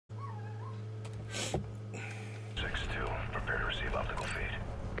receive optical feed.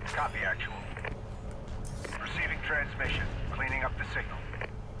 Copy, actual. Receiving transmission. Cleaning up the signal.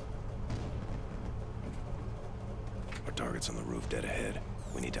 Our target's on the roof dead ahead.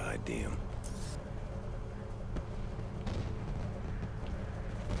 We need to ID him.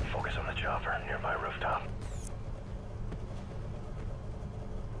 Focus on the chopper, nearby rooftop.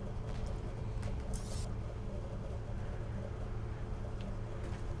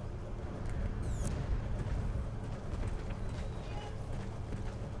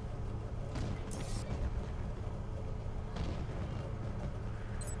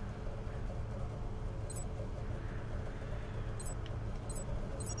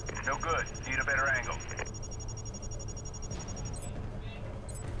 No good. Need a better angle.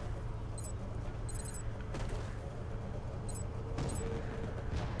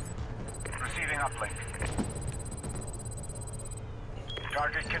 Receiving uplink.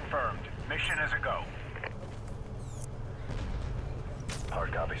 Target confirmed. Mission is a go.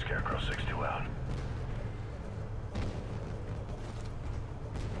 Hard copy, Scarecrow 6-2 out.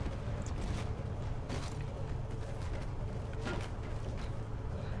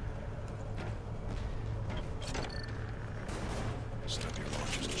 Stop your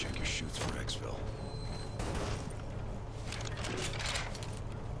launches and check your chutes for exfil.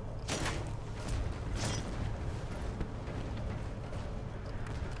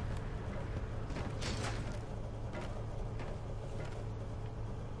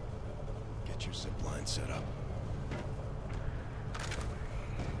 Get your zip line set up.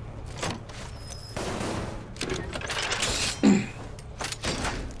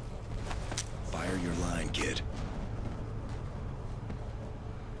 Fire your line, kid.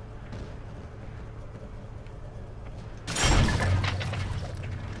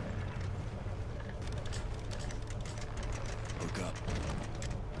 Hook up.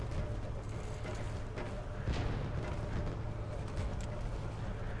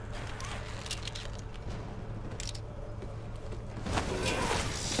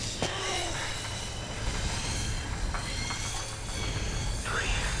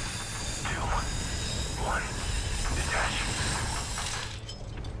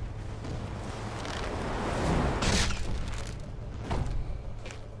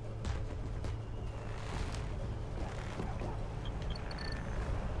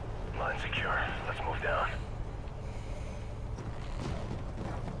 Line secure. Let's move down.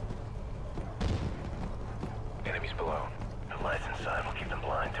 Enemies below. The lights inside will keep them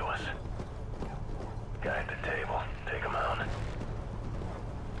blind to us. Guy at the table. Take him out.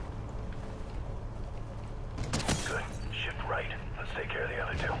 Good. Shift right. Let's take care of the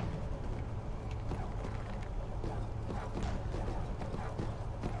other two.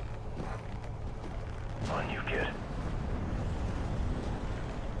 On you, kid.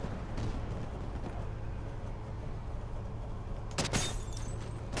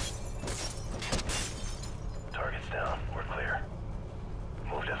 Target's down. We're clear.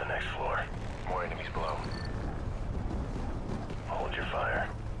 Move to the next floor. More enemies below. Hold your fire.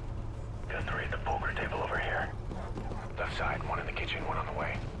 Got 3 at the poker table over here. Left side, 1 in the kitchen, 1 on the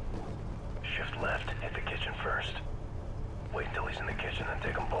way. Shift left, hit the kitchen first. Wait until he's in the kitchen, then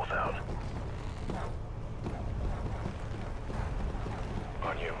take them both out.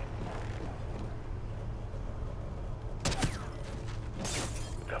 On you.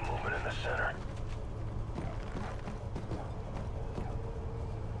 Got movement in the center.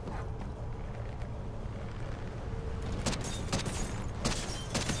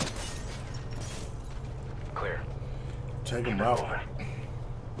 Clear. Take him out. Moving.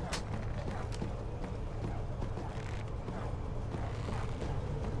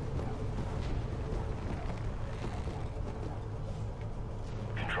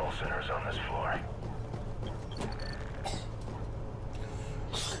 Control center is on this floor.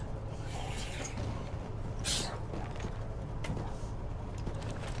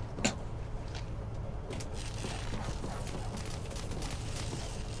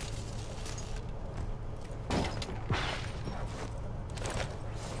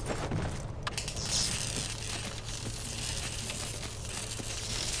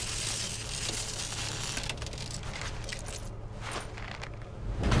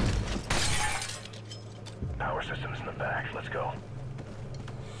 Power system's in the back. Let's go.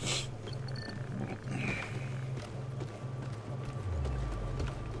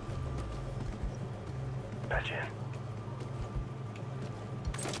 Patch in.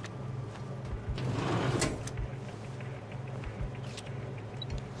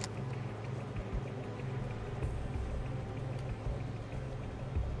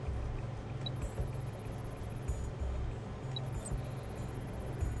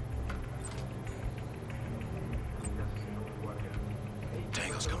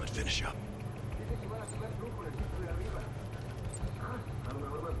 Finish up.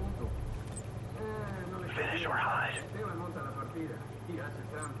 Finish or hide.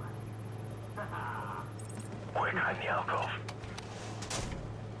 Quick, hide in the alcove.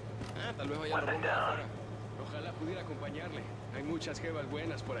 Tal vez vaya a Weapon down. Ojalá pudiera acompañarle. Hay muchas jevas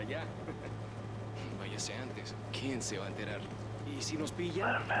buenas por allá. Váyase antes. ¿Quién se va a enterar? ¿Y si nos Let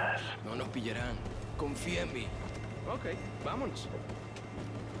pillan? him pass. No nos pillarán. Confía en mí. Ok, vámonos.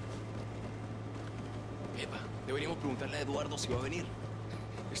 Epa, deberíamos preguntarle a Eduardo si va a venir.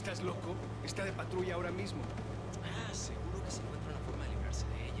 ¿Estás loco? Está de patrulla ahora mismo. Ah, seguro que se encuentra una forma de librarse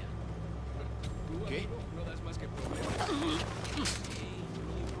de ella. ¿Tú, qué? Amigo, no das más que problemas. Sí, yo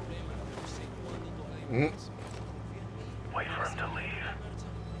no doy problema, pero sé cuándo toca divertirse. Wait for him to leave.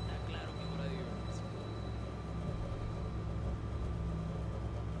 Está claro que es hora de divertirse.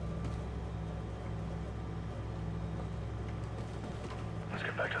 Let's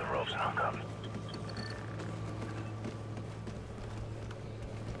get back to the ropes and hook up.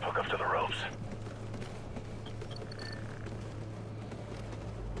 Hook up to the ropes.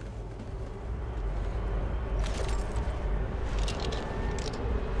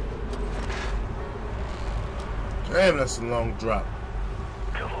 Damn, that's a long drop.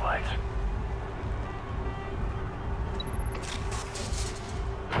 Kill the lights.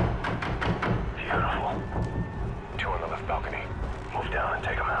 Beautiful. Two on the left balcony. Move down and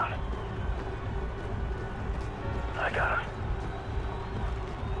take them out. I got him.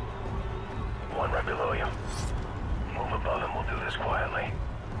 One right below you. Move above and we'll do this quietly.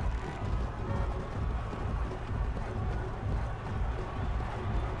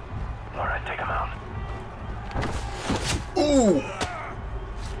 All right, take him out. Ooh!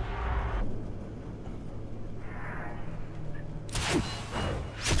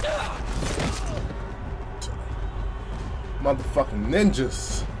 Motherfucking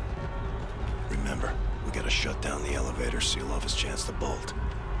ninjas. Remember, we gotta shut down the elevator, seal off his chance to bolt.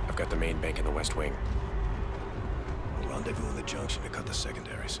 I've got the main bank in the West Wing. We'll rendezvous in the junction to cut the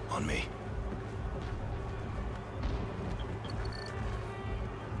secondaries. On me.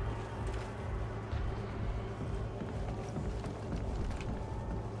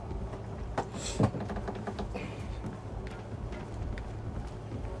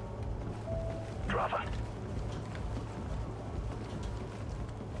 Drop him.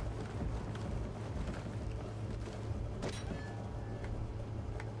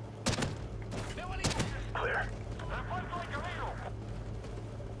 Clear.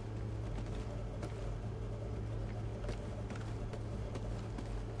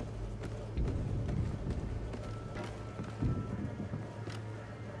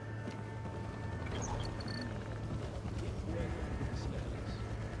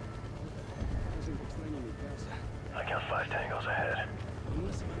 I count 5 tangos ahead.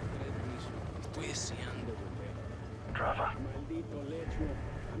 Una semana fuera de permiso. Estoy deseando volver. Drop him. Maldito lecho.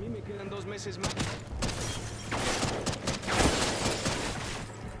 A mí me quedan 2 meses más.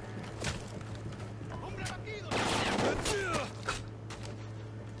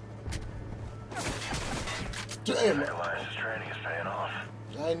 Damn, Alliance's training is paying off.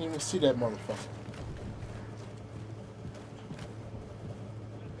 I didn't even see that motherfucker.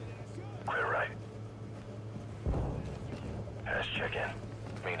 Clear right. Has check-in.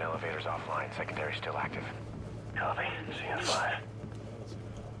 Main elevator's offline, secondary still active. Copy. See you in 5.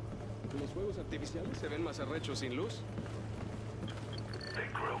 Los fuegos artificiales se ven más arrechos sin luz.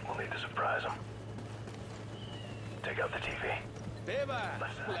 Big group. We'll need to surprise them. Take out the TV. ¡Eva!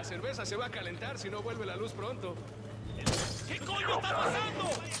 La cerveza se va a calentar si no vuelve la luz pronto. ¿Qué coño Stroke's está on. pasando?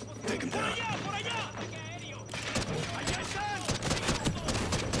 Take him down. ¡Por allá! ¡Allá están!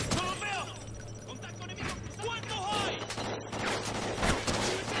 ¡No los veo! ¡Contacto enemigo! ¿Cuántos hay?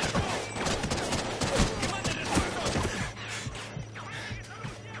 ¡Que manden refuerzos!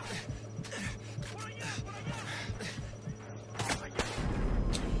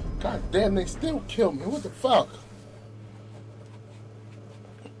 God damn, they still kill me. What the fuck?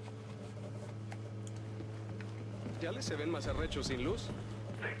 ¿Ya se ven más arrechos sin luz?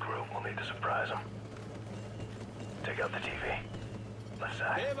 Big group. We'll need to surprise them. Take out the TV. Left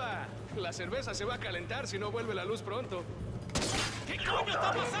side. ¡Eva! La cerveza se va a calentar si no vuelve la luz pronto. ¿Qué coño Stroke's está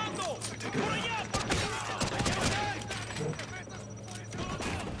on. pasando? ¡Por allá!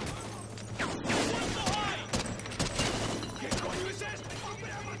 ¿Cuántos hay? ¿Qué coño es esto?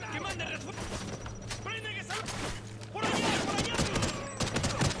 ¡Que mande refuerzos! ¡Prenden esa luz! ¡Por allá! ¡Por allá!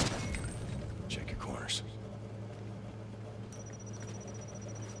 Check your corners.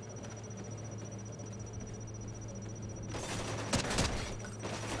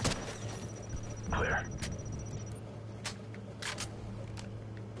 Clear.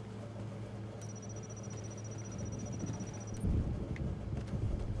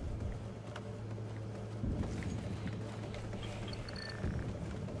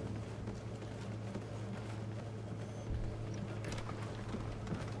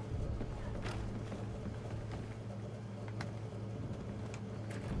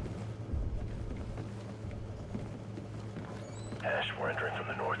 finished. We're entering from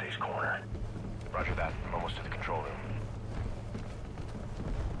the northeast corner. Roger that. I'm almost to the control room.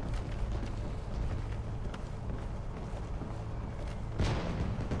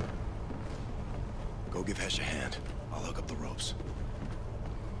 Go give Hesh a hand. I'll hook up the ropes.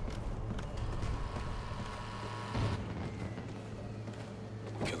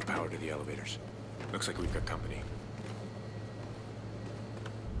 Kill the power to the elevators. Looks like we've got company.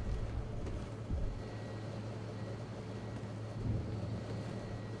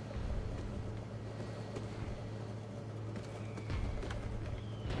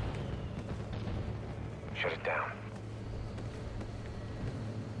 Shut it down.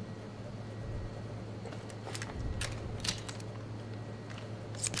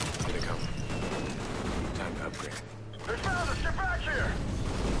 Here they come. Time to upgrade. They found us! Get back here!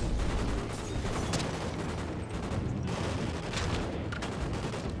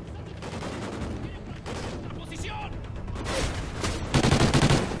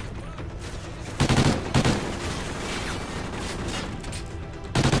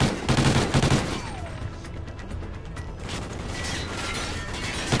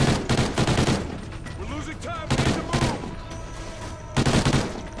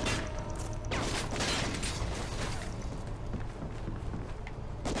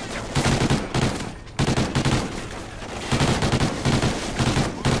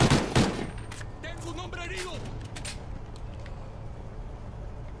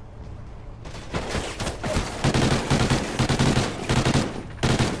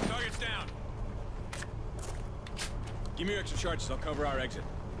 Give me your extra charges. I'll cover our exit.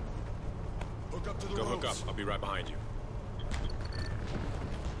 Hook up to the Go ropes. hook up. I'll be right behind you.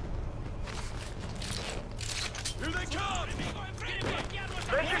 Here they come!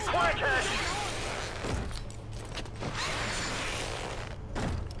 Make it quick, Hesh!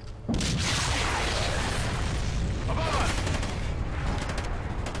 Above us!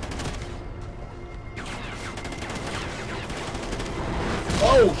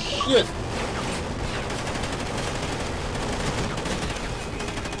 Oh shit!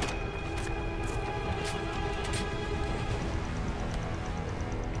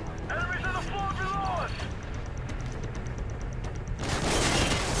 Enemies on the floor below us!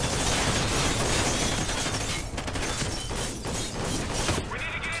 We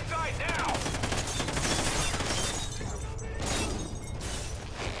need to get inside now!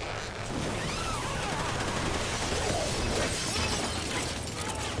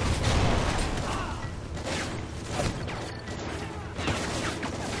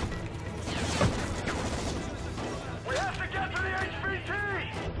 We have to get to the HVT!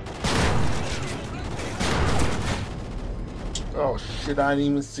 Oh shit, I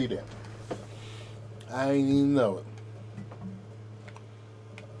didn't even see that. I didn't even know it.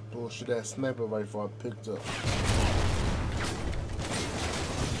 Bullshit, that sniper rifle I picked up.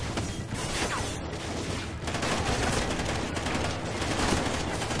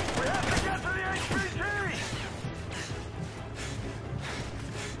 We have to get to the HVT!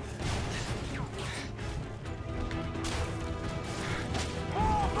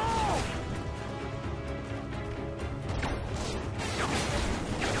 Move, move!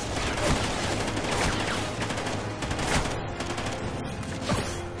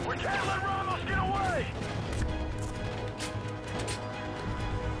 We can't let Ramos get away!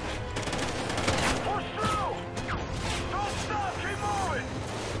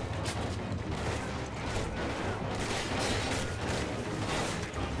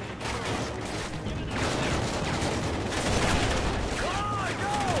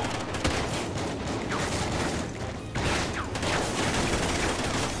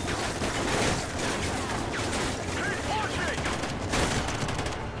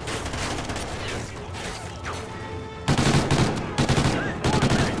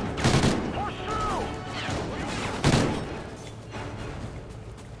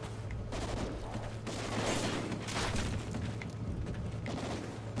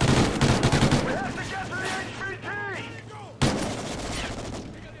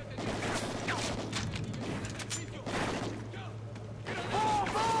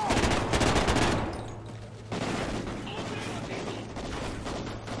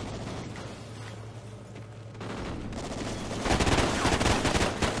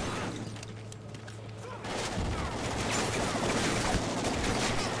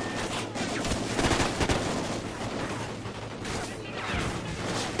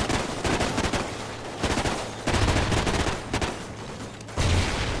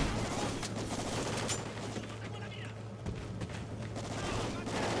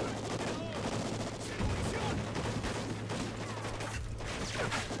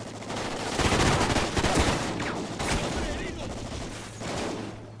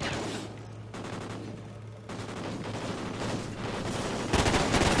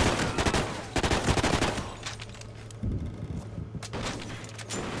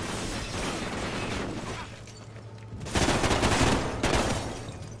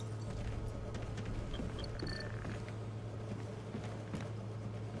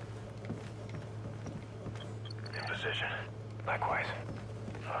 Likewise.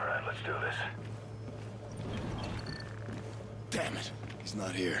 All right, let's do this. Damn it. He's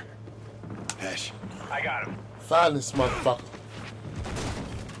not here. Hesh. I got him. Find this motherfucker.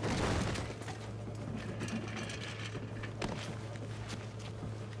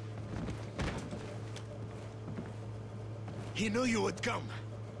 He knew you would come.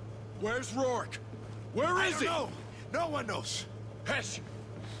 Where's Rourke? Where is he? I don't know. No one knows. Hesh!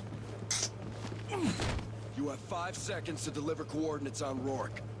 You have 5 seconds to deliver coordinates on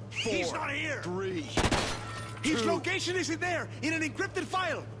Rourke. 4, He's not here. 3, His 2. location isn't there, in an encrypted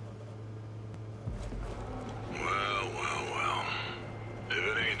file. Well. If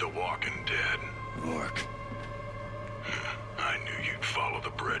it ain't the Walking Dead, Rourke. I knew you'd follow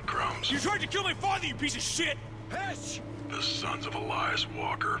the breadcrumbs. You tried to kill my father, you piece of shit! Hesh! The sons of Elias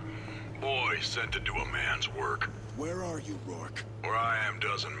Walker. Boys sent to do a man's work. Where are you, Rourke? Where I am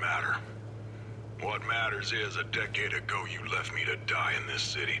doesn't matter. What matters is, a decade ago you left me to die in this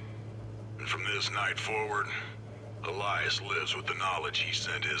city. And from this night forward, Elias lives with the knowledge he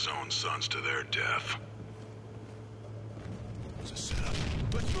sent his own sons to their death. It's a setup.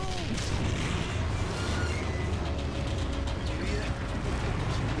 Let's move!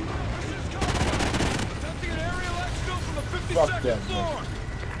 Attempting an aerial exfil from the 52nd floor!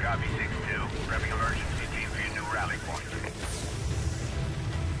 Copy 6-2. Prepping emergency team for your new rally point.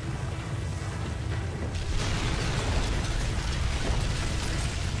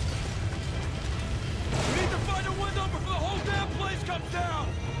 We need to find a window before the whole damn place comes down!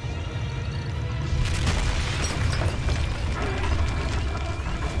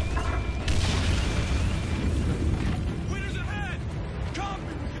 Window's ahead! Copy!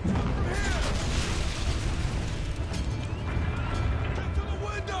 We can jump from here! Get to the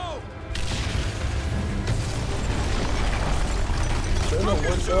window! In the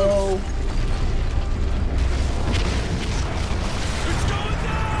window. It's going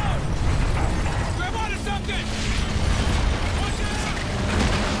down! Grab onto something! Watch out!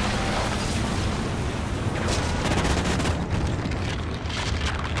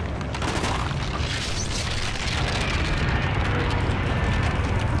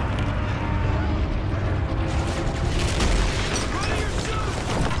 Ready your shoot!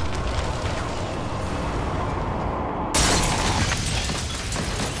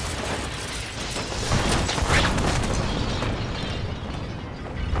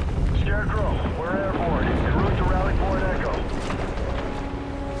 Scarecrow, we're airborne. En route to Rally Point Echo.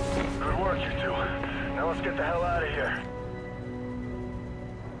 Good work, you two. Now let's get the hell out of here.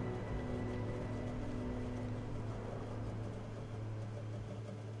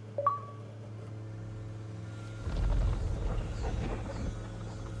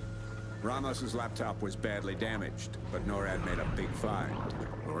 Ramos's laptop was badly damaged, but NORAD made a big find.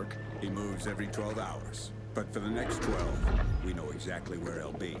 Rourke? He moves every 12 hours. But for the next 12, we know exactly where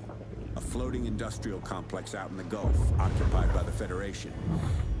he'll be. A floating industrial complex out in the Gulf, occupied by the Federation.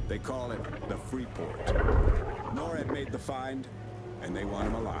 They call it the Freeport. NORAD made the find, and they want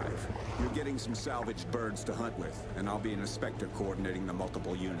him alive. You're getting some salvaged birds to hunt with, and I'll be an inspector coordinating the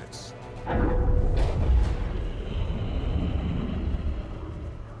multiple units.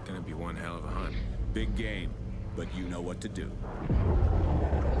 Gonna be one hell of a hunt. Big game, but you know what to do.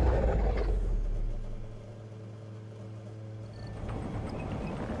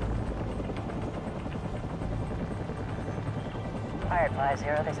 Fired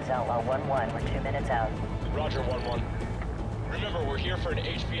 5-0, this is Outlaw 1-1. We're 2 minutes out. Roger, 1-1. Remember, we're here for an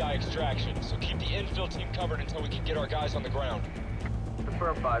HPI extraction, so keep the infill team covered until we can get our guys on the ground.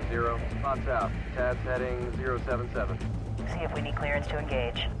 Confirm 5-0. Spots out. Tad's heading 077. See if we need clearance to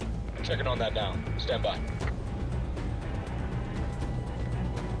engage. I'm checking on that now. Stand by.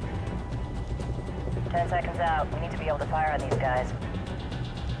 10 seconds out. We need to be able to fire on these guys.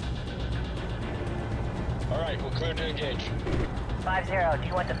 All right, we're cleared to engage. 5-0, do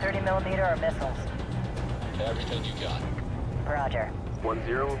you want the 30mm or missiles? Everything you got. Roger.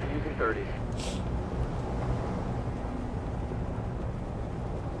 1-0 will be using 30s.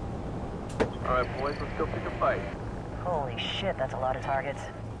 Alright, boys, let's go pick a fight. Holy shit, that's a lot of targets.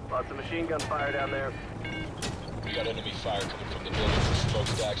 Lots of machine gun fire down there. We got enemy fire coming from the building with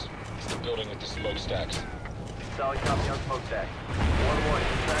smokestacks. It's the building with the smokestacks. Solid copy on smokestack. 1-1, you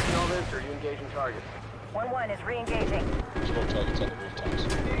tracking all this, or are you engaging targets? 1-1 is re-engaging. Smoke targets on the rooftops.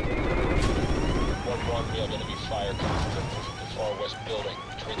 1-1, we have enemy fire coming from the far west building,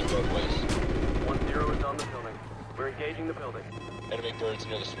 between the roadways. 1-0 is on the building. We're engaging the building. Enemy birds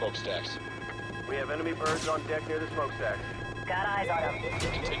near the smokestacks. We have enemy birds on deck near the smokestacks. Got eyes on them.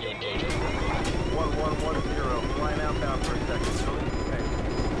 Continue engaging. 1-1-1-0, flying outbound for a second. Building contained.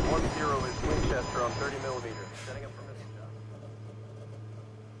 1-0 is Winchester on 30mm. Setting up for missile shot.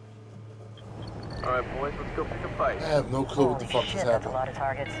 Alright, boys, let's go pick a fight. I have no clue what the Holy fuck is shit, that's a happening. lot of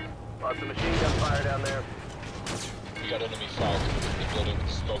targets. Lots of machine gun fire down there. We got enemy fire coming from the building with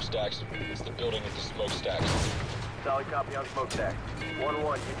the smokestacks. It's the building with the smokestacks. Solid copy on smokestack. 1-1,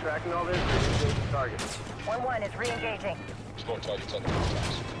 you tracking all this or you engaging targets? 1-1 is re-engaging. There's more targets on the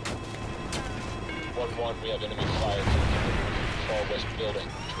rooftops. 1-1, we have enemy fire coming from the far west building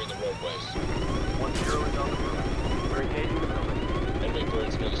between the roadways. 1-0 is on the roof. We're engaging the building. Enemy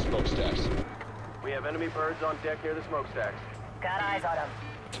birds near the smokestacks. We have enemy birds on deck near the smokestacks. Got eyes on them.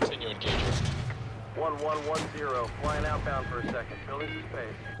 Continue engaging. 1-1-1-0, flying outbound for a second. Building some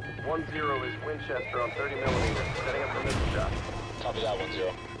space. 1-0 is Winchester on 30 millimeters, setting up the missile shot. Copy that,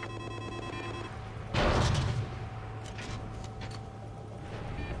 1-0.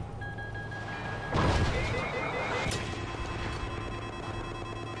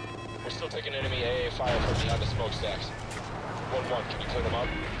 We're still taking enemy AA fire from behind the smokestacks. 1-1, can you clear them up?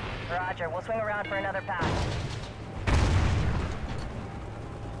 Roger, we'll swing around for another pass.